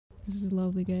This is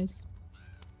lovely, guys.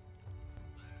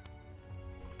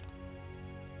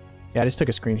 Yeah, I just took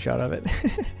a screenshot of it.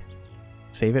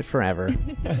 Save it forever.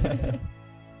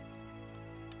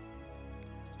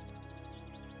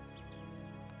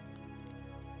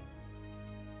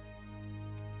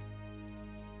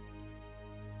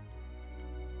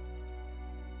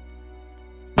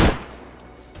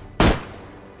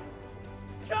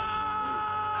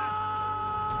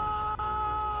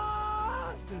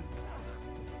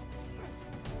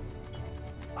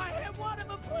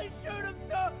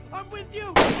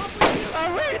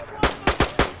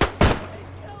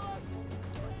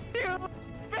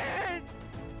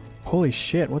 Holy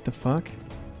shit, what the fuck?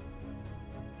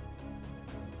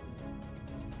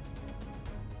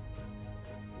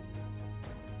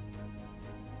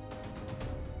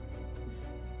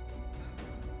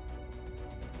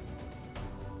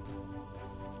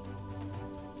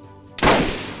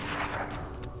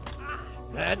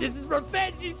 This is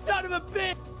revenge, you son of a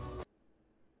bitch!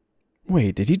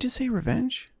 Wait, did you just say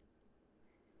revenge?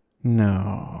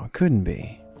 No, it couldn't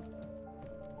be.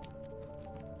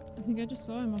 I think I just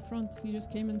saw him up front. He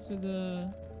just came into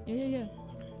the... Yeah.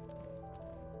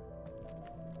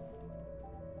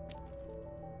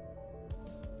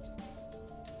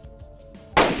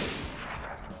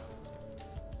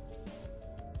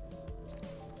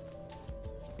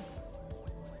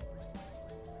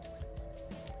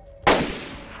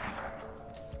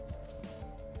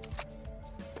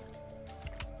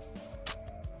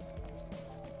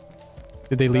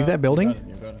 Did they leave that building?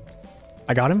 You got him.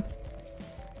 I got him?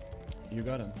 You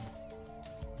got him.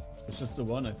 It's just the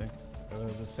one, I think. It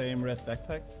was the same red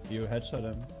backpack. You headshot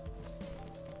him.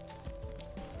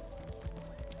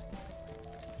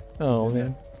 Oh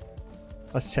man.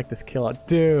 Let's check this kill out.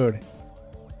 Dude.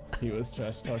 He was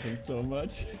trash talking so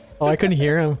much. Oh, I couldn't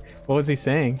hear him. What was he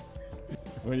saying?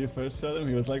 When you first shot him,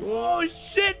 he was like, "Whoa!" Oh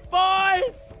shit,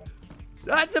 boys!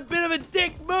 That's a bit of a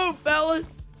dick move,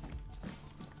 fellas!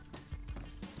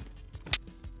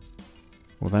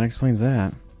 Well, that explains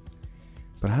that.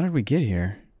 But how did we get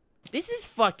here? This is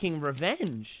fucking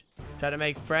revenge. Try to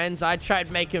make friends? I tried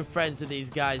making friends with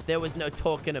these guys. There was no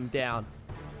talking them down.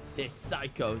 They're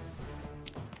psychos.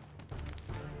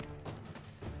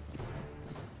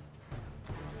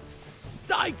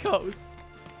 Psychos!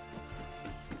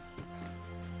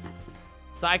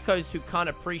 Psychos who can't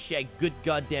appreciate good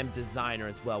goddamn designer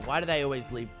as well. Why do they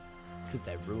always leave? It's because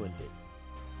they ruined it.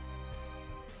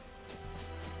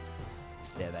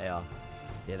 There they are.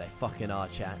 Yeah, they fucking are,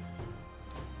 chat.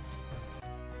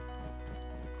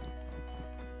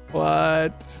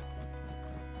 What?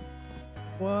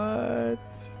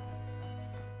 What?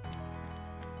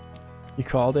 You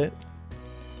called it?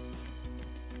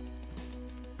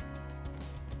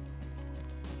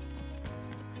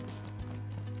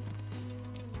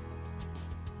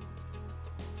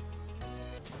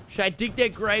 Should I dig their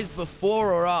graves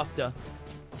before or after?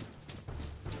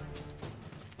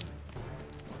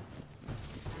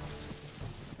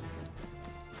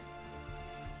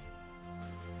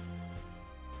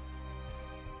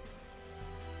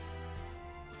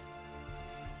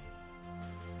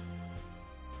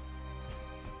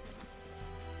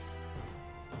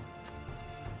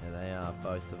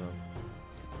 Both of them.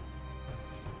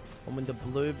 One with the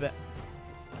blue, but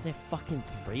are there fucking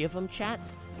 3 of them, chat?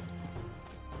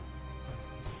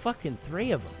 There's fucking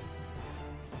 3 of them.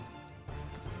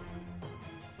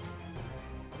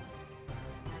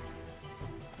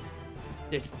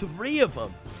 There's 3 of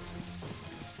them.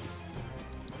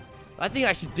 I think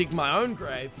I should dig my own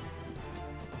grave.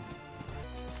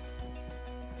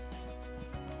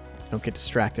 Don't get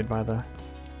distracted by the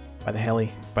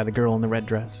heli, by the girl in the red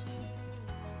dress.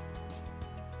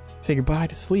 Say goodbye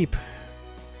to sleep.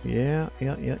 Yeah.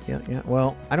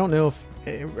 Well, I don't know if...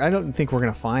 I don't think we're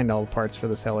going to find all the parts for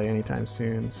this heli anytime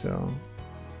soon, so...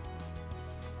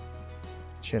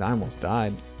 Shit, I almost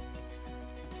died.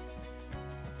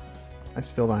 I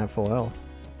still don't have full health.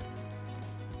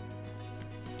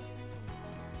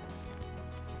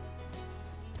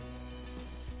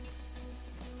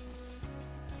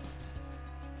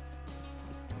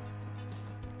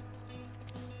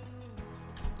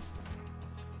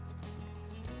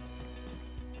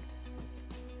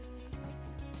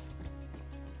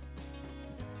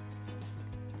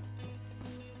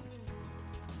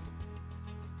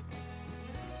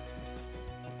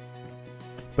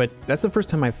 But that's the first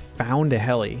time I found a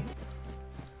heli.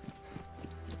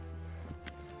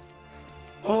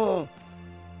 Oh!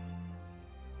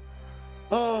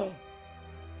 Oh!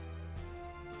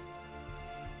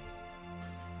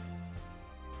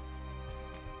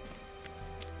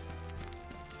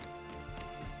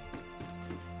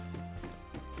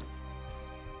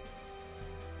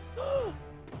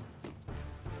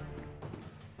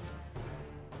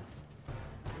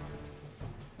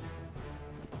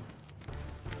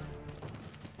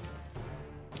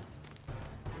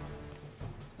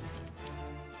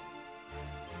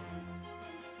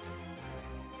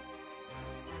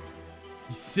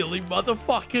 You silly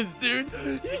motherfuckers, dude.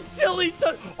 You silly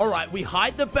son. All right, we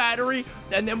hide the battery,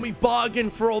 and then we bargain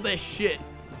for all their shit.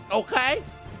 Okay?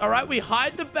 All right, we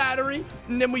hide the battery,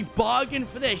 and then we bargain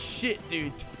for their shit,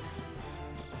 dude.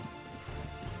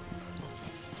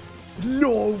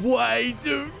 No way,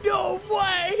 dude. No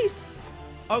way.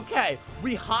 Okay,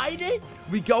 we hide it.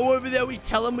 We go over there. We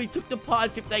tell them we took the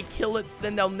parts. If they kill it,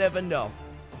 then they'll never know.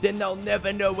 Then they'll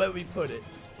never know where we put it.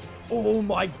 Oh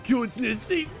my goodness,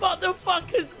 these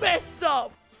motherfuckers messed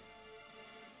up.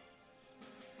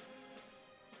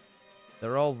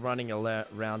 They're all running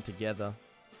around together.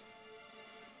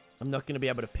 I'm not going to be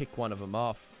able to pick one of them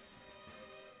off.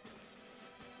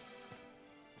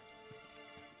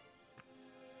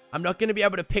 I'm not going to be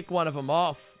able to pick one of them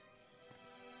off.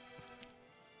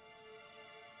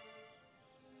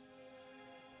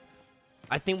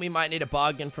 I think we might need a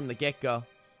bargain from the get-go.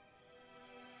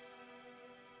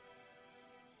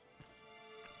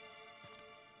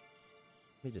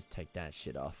 Let me just take that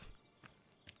shit off.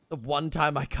 The one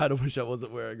time I kind of wish I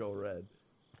wasn't wearing all red.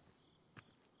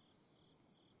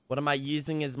 What am I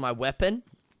using as my weapon?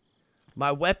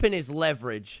 My weapon is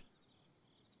leverage.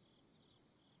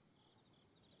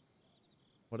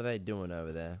 What are they doing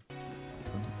over there?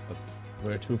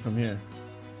 Where to from here?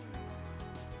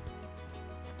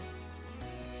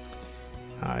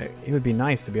 It would be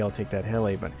nice to be able to take that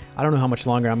heli, but I don't know how much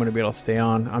longer I'm going to be able to stay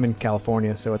on. I'm in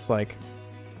California, so it's like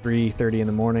 3:30 in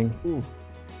the morning. Ooh.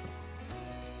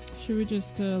 Should we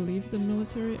just leave the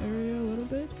military area a little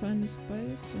bit, find a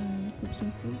space, and cook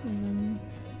some food, and then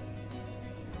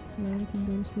Larry can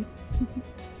go to sleep?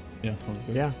 Yeah, sounds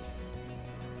good. Yeah.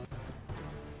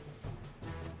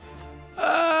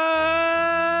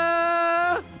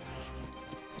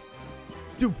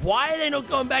 Dude, why are they not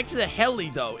going back to the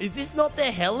heli, though? Is this not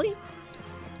their heli?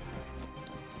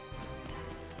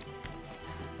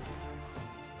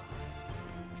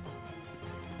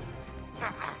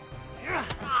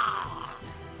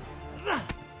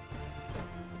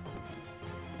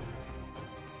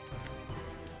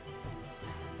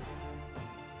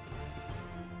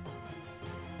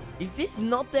 Is this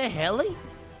not their heli?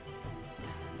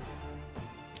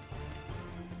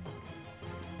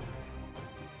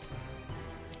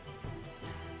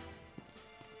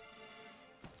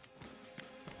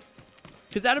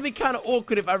 Because that'd be kind of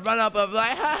awkward if I run up and I'm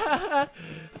like, ha ha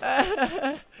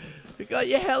ha, you got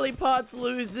your heli parts,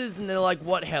 losers. And they're like,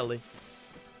 what heli?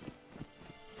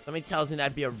 Something tells me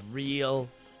that'd be a real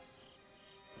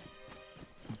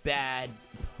bad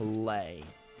play.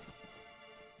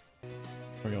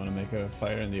 Or you want to make a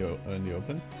fire in the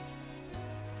open?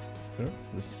 Sure,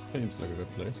 this seems like a good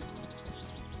place.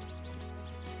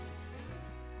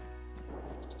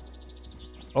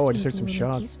 Oh, I just heard some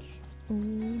shots. Oh,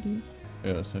 dear.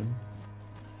 Yeah, same.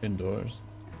 Indoors.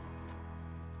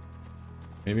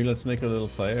 Maybe let's make a little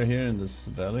fire here in this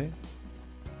valley.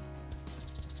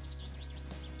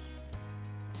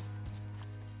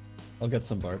 I'll get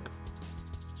some bark.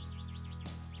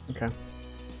 Okay.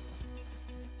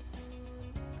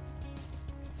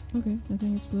 Okay, I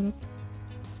think it's lit up.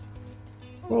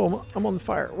 Whoa, I'm on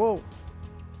fire. Whoa.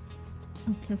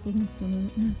 Oh, careful, he's still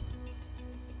in it.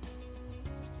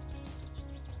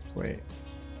 Wait.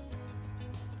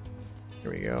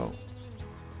 Here we go.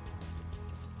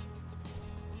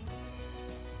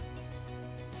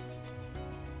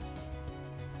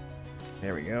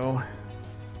 There we go.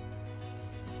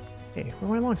 Hey,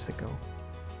 where'd my long stick go?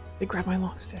 They grabbed my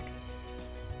long stick.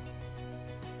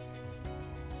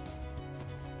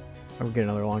 I will get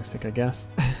another long stick, I guess.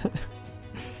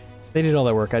 They did all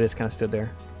that work. I just kind of stood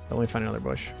there. So let me find another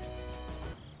bush.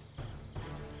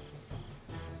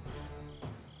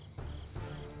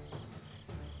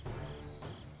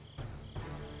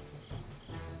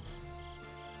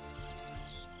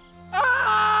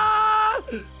 Ah!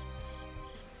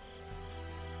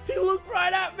 He looked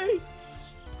right at me.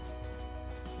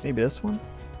 Maybe this one?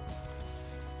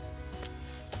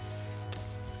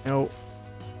 No,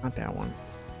 not that one.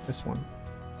 This one.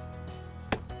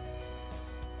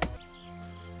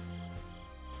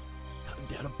 Cutting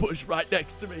down a bush right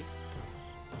next to me.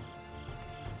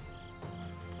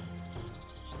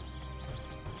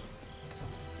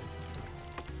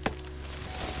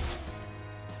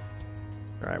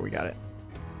 Alright, we got it.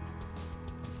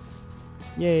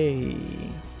 Yay!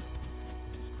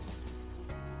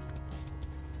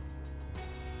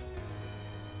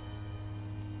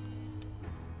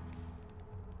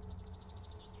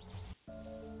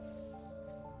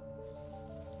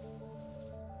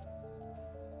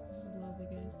 This is lovely,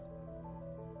 guys.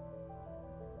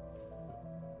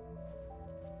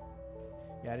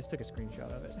 Yeah, I just took a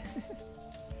screenshot of it.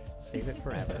 Save it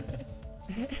forever.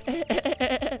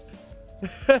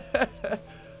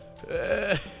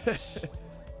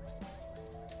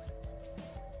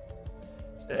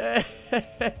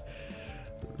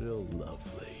 Real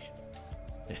lovely.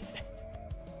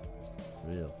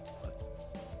 Real fun.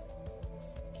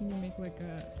 Can you make like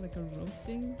a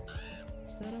roasting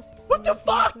setup? What the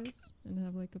fuck? And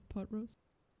have like a pot roast?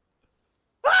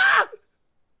 Ah!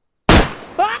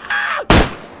 Ah!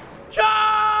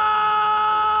 John!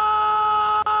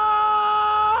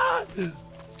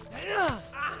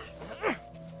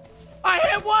 I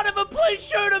hit one of them. Please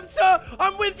shoot him, sir.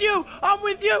 I'm with you. I'm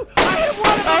with you. I hit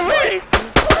one of them. Please.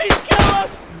 Please kill him.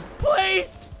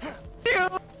 Please. You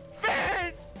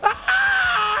man.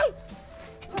 Ah!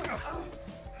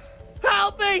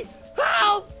 Help me.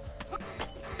 Help.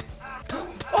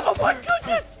 Oh my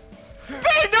goodness. Man,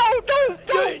 no.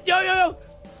 Yo.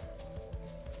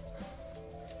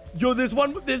 Yo, there's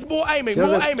one. There's more aiming. Kill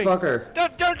more this aiming. Fucker.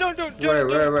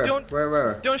 Don't.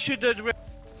 Where? Don't shoot the.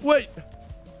 Wait.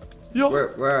 Yo.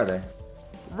 Where are they?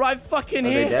 Right fucking Are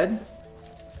here. they dead?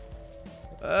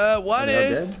 One Are they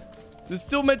all is. dead? There's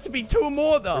still meant to be 2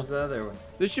 more though. Where's the other one?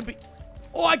 There should be.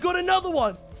 Oh, I got another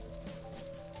one.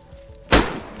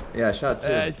 Yeah, I shot 2.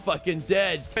 It's fucking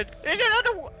dead. There's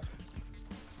another one.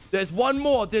 There's one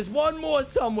more. There's one more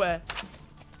somewhere.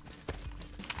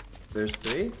 There's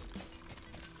 3?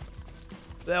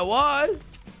 There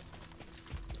was.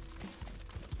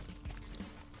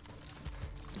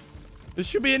 There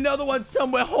should be another one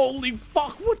somewhere. Holy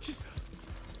fuck! What just?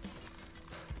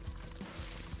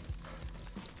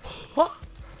 Huh?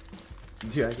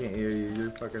 Dude, I can't hear you. You're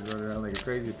fucking running around like a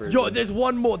crazy person. Yo, there's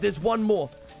one more. There's one more.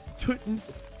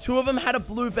 Two of them had a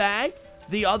blue bag.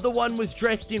 The other one was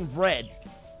dressed in red.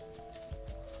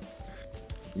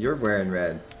 You're wearing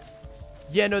red.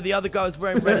 Yeah, no, the other guy was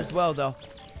wearing red as well, though.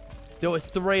 There was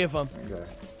 3 of them. Okay.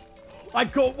 I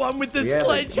got one with the We have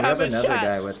sledgehammer another shot.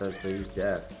 guy with us, but he's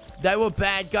deaf. They were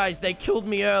bad guys. They killed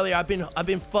me earlier. I've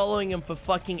been following them for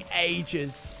fucking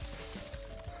ages.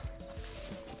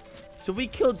 So we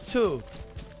killed 2.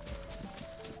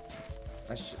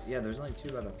 Yeah, there's only 2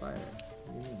 by the fire.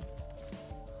 What do you mean?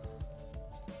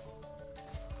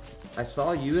 I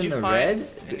saw you in Did the you find red.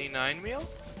 any 9 meal?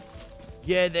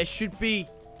 Yeah, there should be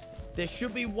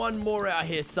one more out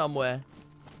here somewhere.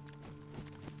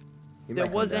 He There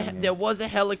might was come down here. there was a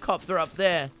helicopter up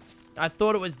there. I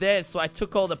thought it was theirs, so I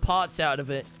took all the parts out of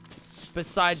it.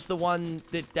 Besides the one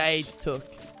that they took.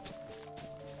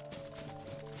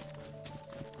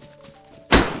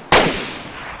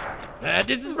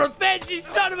 This is revenge, you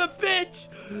son of a bitch!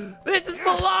 This is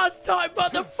for last time,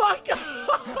 motherfucker!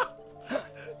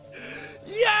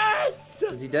 Yes!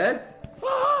 Is he dead?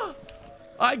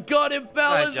 I got him,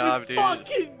 fellas! Nice job, We dude.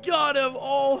 fucking got him!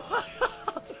 Oh my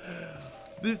God.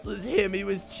 This was him. He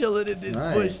was chilling in this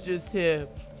Nice. bush just here.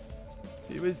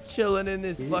 He was chilling in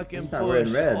this fucking he's not wearing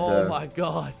bush. red, Oh though. my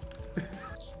God.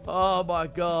 Oh my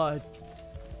God.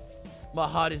 My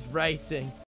heart is racing.